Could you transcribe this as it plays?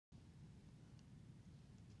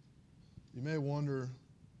You may wonder,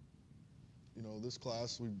 this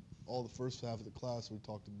class, all the first half of the class, we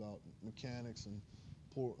talked about mechanics and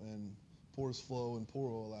porous flow and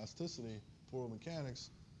poroelasticity, poromechanics.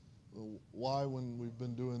 Why, when we've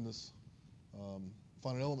been doing this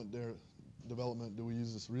finite element development, do we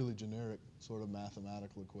use this really generic sort of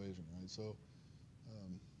mathematical equation, right? So,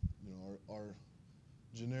 our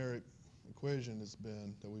generic equation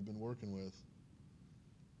that we've been working with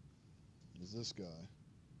is this guy.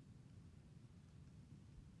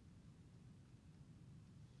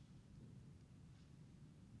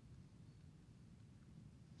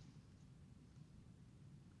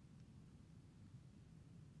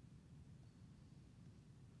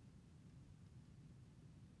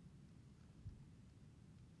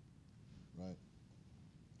 Right.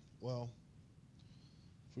 Well,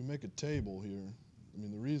 if we make a table here,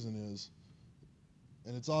 the reason is,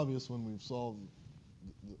 and it's obvious when we've solved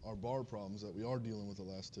our bar problems that we are dealing with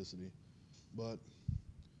elasticity, but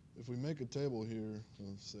if we make a table here,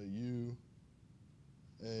 let's say U,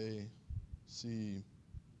 A, C,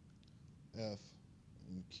 F,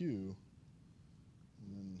 and Q,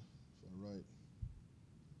 and then if I write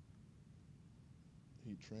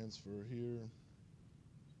heat transfer here,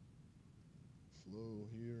 flow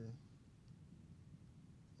here,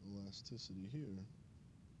 elasticity here.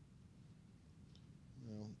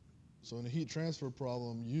 So in a heat transfer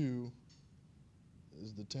problem, U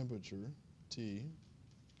is the temperature, T.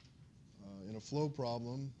 In a flow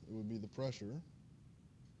problem, it would be the pressure,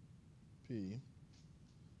 P.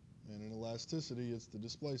 And in elasticity, it's the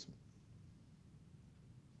displacement,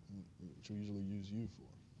 which we usually use U for.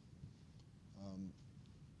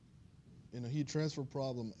 In a heat transfer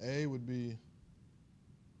problem, A would be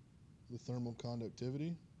the thermal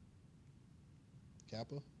conductivity,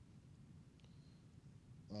 kappa.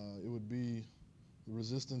 It would be the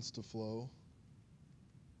resistance to flow.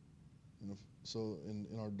 So in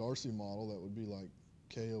our Darcy model, that would be like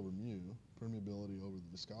K over mu, permeability over the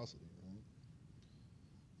viscosity, right?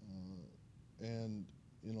 And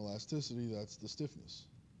in elasticity, that's the stiffness.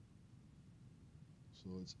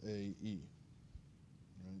 So it's AE,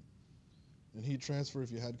 right? In heat transfer,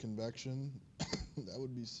 if you had convection, that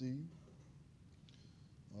would be C.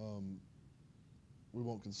 We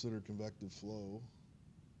won't consider convective flow.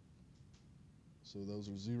 So those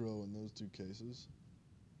are 0 in those two cases.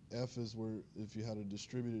 F is where if you had a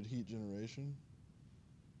distributed heat generation.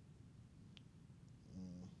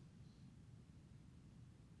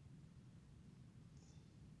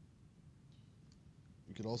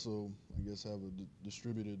 You could also, I guess, have a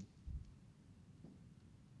distributed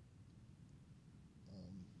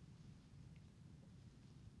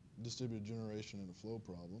generation in a flow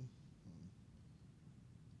problem.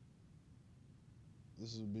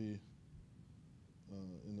 This would be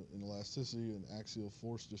in elasticity an axial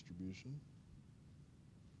force distribution.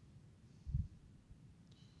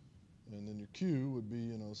 And then your Q would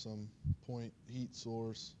be, some point heat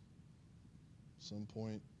source, some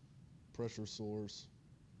point pressure source,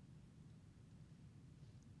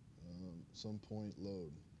 some point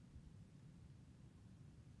load.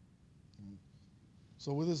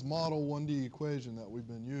 So with this model 1D equation that we've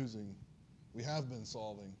been using, we have been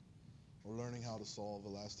solving or learning how to solve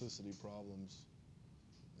elasticity problems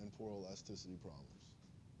and poroelasticity problems,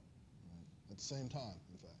 right? At the same time,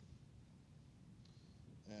 in fact.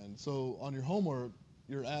 And so on your homework,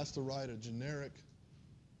 you're asked to write a generic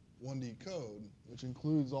 1D code, which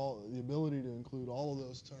includes the ability to include all of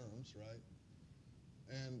those terms, right?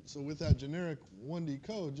 And so with that generic 1D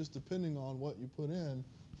code, just depending on what you put in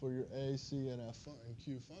for your A, C, and F and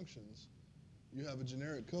Q functions, you have a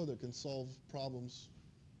generic code that can solve problems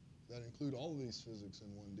that include all of these physics in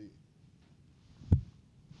 1D.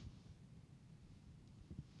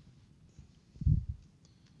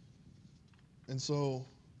 And so,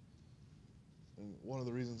 one of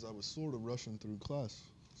the reasons I was sort of rushing through class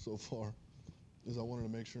so far is I wanted to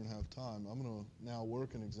make sure and have time. I'm going to now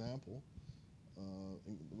work an example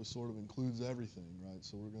which sort of includes everything, right?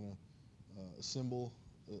 So we're going to assemble,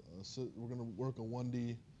 we're going to work a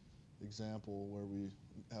 1D example where we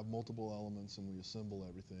have multiple elements and we assemble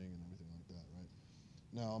everything and everything like that, right?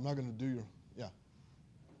 Now, I'm not going to do your, yeah.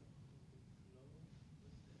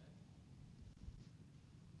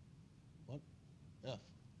 What? F.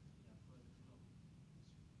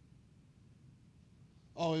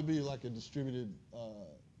 Oh, it'd be like a distributed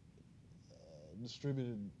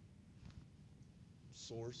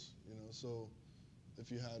source, So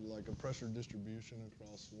if you had like a pressure distribution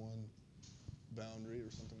across one boundary or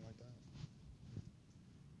something like that.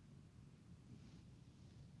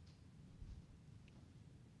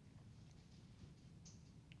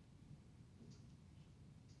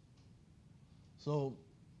 So,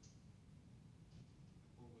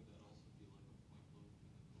 Or would that also be like a point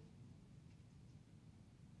load in the code?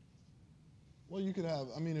 well, you could have,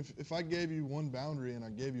 I mean, if I gave you one boundary and I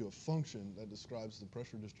gave you a function that describes the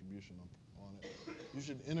pressure distribution on it, you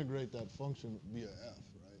should integrate that function via F,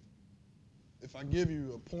 right? If I give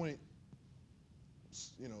you a point,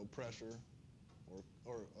 pressure,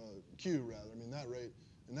 or Q rather, I mean, that rate,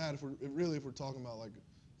 and that, if we're talking about like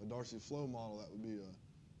a Darcy flow model, that would be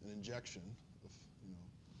an injection of,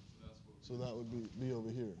 So that's what so that would be over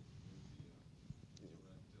here. Direct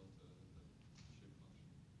delta, the shape function.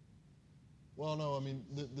 Well, no, I mean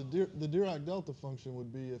the Dirac delta function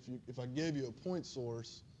would be if I gave you a point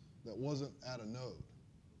source that wasn't at a node,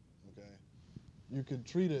 okay? You could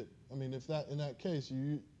treat it. I mean, if that in that case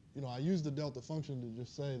I use the delta function to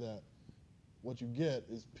just say that what you get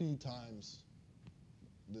is p times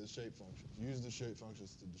the shape functions. Use the shape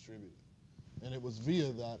functions to distribute it, and it was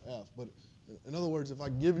via that f. But in other words, if I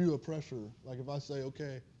give you a pressure, like if I say,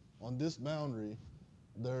 okay, on this boundary,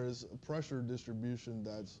 there is a pressure distribution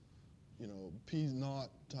that's P naught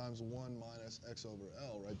times 1 minus x over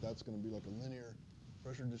L, right? That's going to be like a linear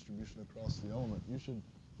pressure distribution across the element. You should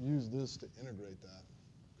use this to integrate that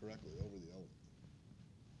correctly over the element.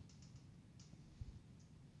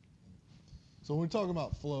 So when we're talking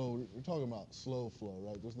about flow, we're talking about slow flow,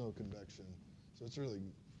 right? There's no convection. So it's really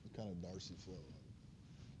kind of Darcy flow.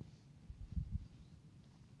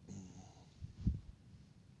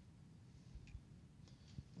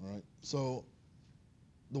 All right. So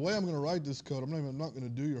the way I'm going to write this code, I'm not going to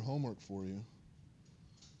do your homework for you.